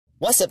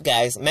What's up,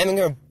 guys?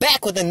 Mamminger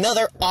back with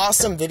another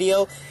awesome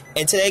video.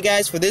 And today,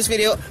 guys, for this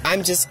video,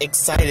 I'm just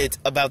excited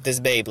about this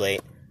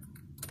Beyblade.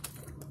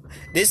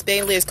 This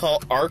Beyblade is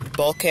called Ark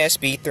Balkesh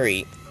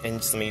B3.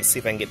 And just let me see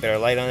if I can get better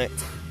light on it.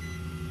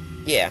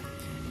 Yeah.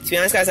 To be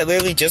honest, guys, I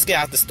literally just got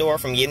out the store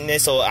from getting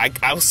this, so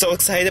I was so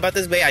excited about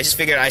this Beyblade, I just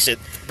figured I should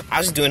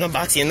do an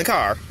unboxing in the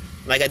car,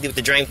 like I did with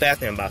the Drain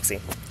Faster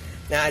unboxing.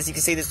 Now, as you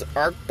can see, this is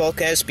Ark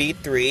Balkesh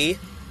B3.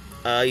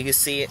 You can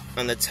see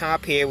on the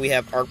top here, we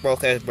have Ark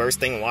Balkesh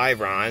Bursting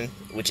Wyvern,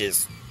 which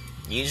is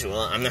usual.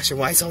 I'm not sure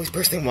why it's always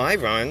Bursting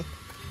Wyvern.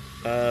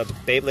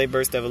 Beyblade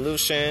Burst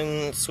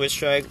Evolution, Switch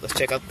Strike. Let's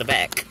check out the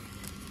back.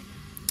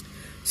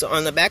 So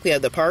on the back, we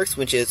have the parts,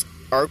 which is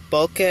Ark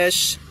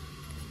Balkesh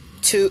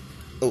 2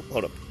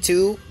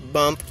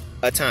 Bump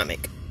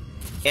Atomic.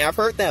 And I've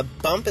heard that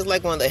Bump is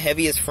like one of the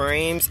heaviest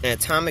frames, and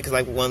Atomic is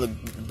like one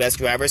of the best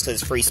drivers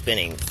because it's free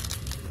spinning.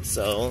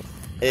 So,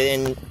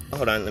 and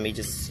hold on, let me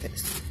just get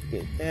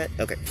that.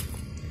 Okay.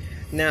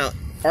 Now,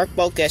 Ark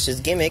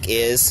Balkesh's gimmick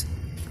is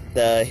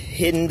the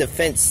hidden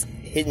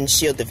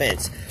shield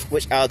defense,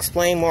 which I'll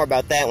explain more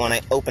about that when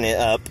I open it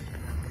up.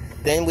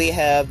 Then we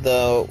have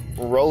the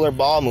roller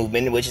ball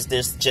movement, which is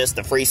just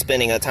the free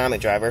spinning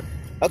atomic driver.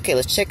 Okay,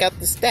 let's check out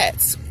the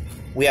stats.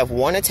 We have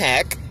 1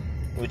 attack,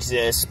 which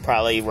is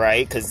probably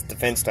right because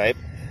defense type.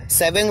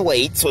 7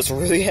 weight, so it's a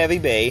really heavy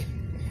bay.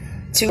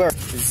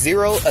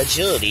 0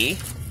 agility.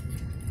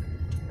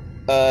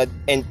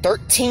 And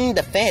 13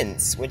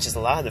 defense, which is a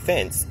lot of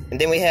defense. And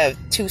then we have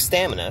 2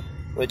 stamina,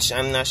 which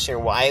I'm not sure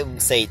why I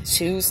would say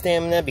 2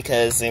 stamina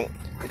because it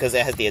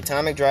has the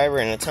atomic driver,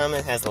 and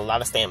atomic has a lot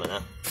of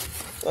stamina.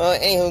 Well,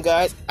 anywho,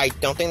 guys, I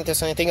don't think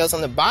there's anything else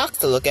on the box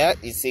to look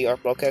at. You see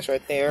Ark Balkesh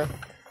right there.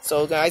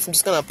 So, guys, I'm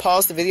just gonna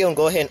pause the video and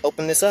go ahead and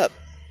open this up.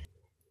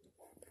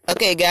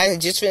 Okay, guys, I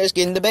just finished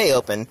getting the bay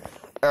open.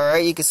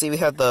 Alright, you can see we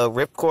have the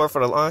ripcord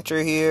for the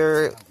launcher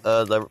here,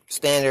 the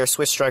standard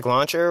Switch Strike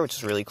launcher, which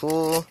is really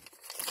cool.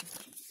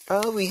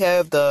 We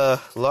have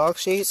the log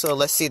sheet, so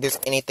let's see if there's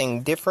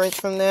anything different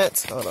from that.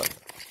 Hold on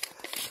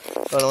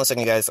 1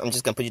 second, guys. I'm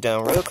just gonna put you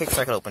down real quick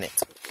so I can open it.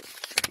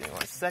 Give me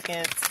 1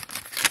 second.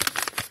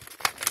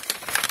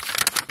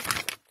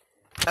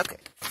 Okay.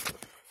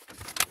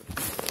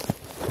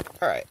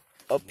 Alright.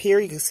 Up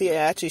here, you can see it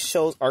actually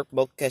shows Ark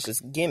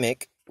Balkesh's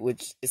gimmick,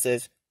 which it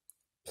says,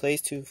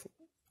 plays 2...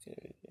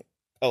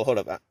 Oh, hold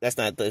up. That's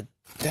not the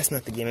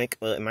gimmick.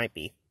 Well, it might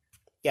be.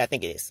 Yeah, I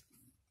think it is.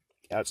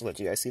 I'll just let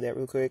you guys see that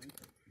real quick.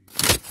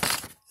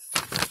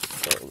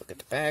 So, look at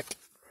the back.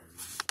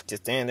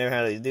 Just stand there,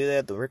 how do you do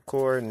that? The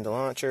ripcord and the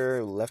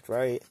launcher, left,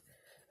 right.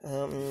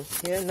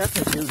 Yeah,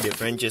 nothing too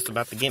different, just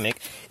about the gimmick.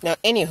 Now,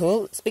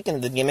 anywho, speaking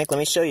of the gimmick, let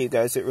me show you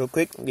guys it real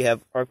quick. We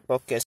have Ark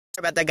Balkesh. Sorry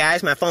about that,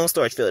 guys. My phone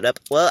storage filled up.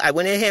 Well, I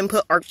went ahead and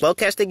put Ark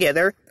Balkesh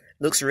together.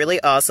 Looks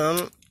really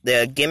awesome.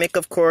 The gimmick,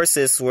 of course,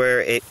 is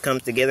where it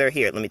comes together.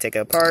 Here, let me take it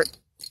apart.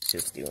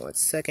 Just give me 1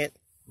 second.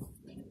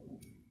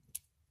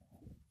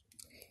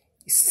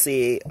 You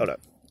see, hold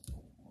up.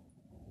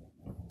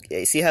 Yeah,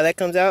 you see how that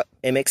comes out?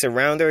 It makes it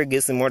rounder, it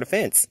gives them more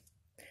defense.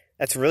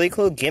 That's a really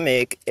cool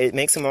gimmick. It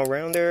makes them all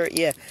rounder,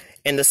 yeah.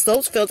 And the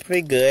slopes felt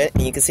pretty good,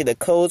 and you can see the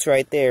codes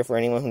right there for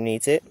anyone who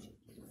needs it.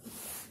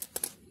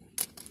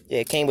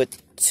 Yeah, it came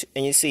with,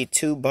 and you see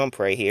 2 bump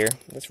right here.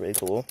 That's really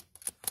cool.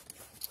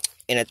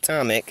 And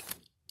atomic.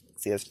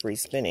 See, that's free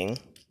spinning.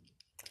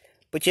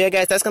 But yeah,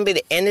 guys, that's going to be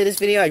the end of this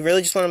video. I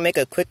really just want to make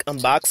a quick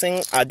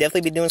unboxing. I'll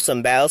definitely be doing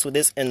some battles with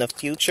this in the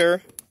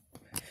future.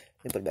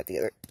 Let me put it back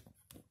together.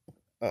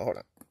 Oh, hold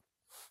on.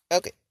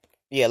 Okay.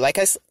 Yeah, like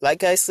I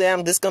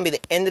said, this is going to be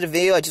the end of the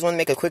video. I just want to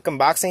make a quick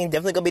unboxing.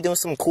 Definitely going to be doing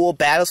some cool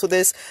battles with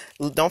this.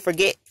 Don't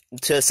forget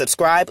to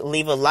subscribe,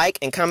 leave a like,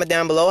 and comment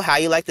down below how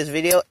you like this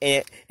video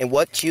and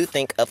what you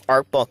think of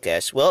Ark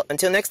Balkesh. Well,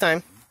 until next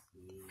time.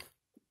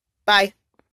 Bye.